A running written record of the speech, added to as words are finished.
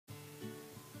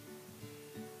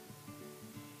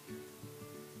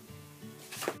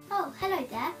Hello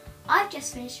there, I've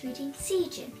just finished reading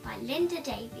Djinn by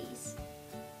Davies.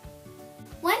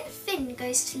 When Finn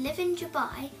goes to live in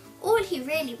Dubai, all he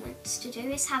really wants to do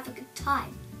is have a good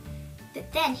time.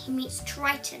 But then he meets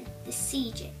Triton, the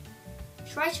Djinn.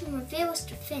 Triton reveals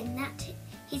to Finn that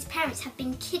his parents have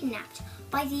been kidnapped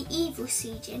by the evil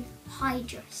Djinn,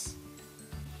 Hydrus.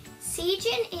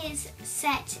 Djinn is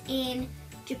set in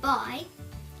Dubai,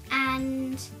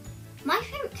 and my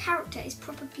favourite character is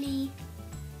probably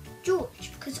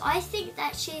George, because I think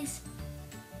that she's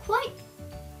quite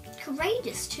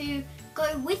courageous to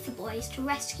go with the boys to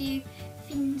rescue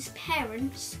Finn's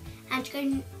parents and to go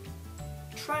and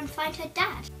try and find her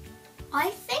dad. I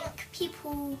think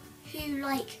people who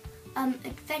like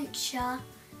adventure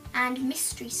and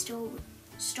mystery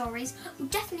stories will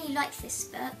definitely like this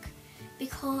book,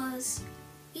 because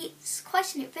it's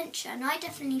quite an adventure, and I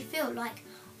definitely feel like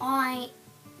I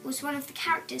was one of the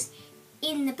characters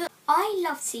in the book. I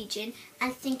love Djinn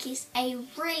and think it's a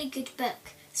really good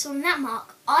book. So on that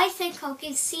mark, I think I'll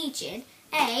give Djinn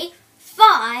a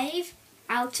 5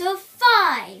 out of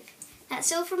 5.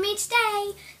 That's all from me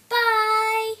today.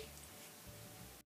 Bye!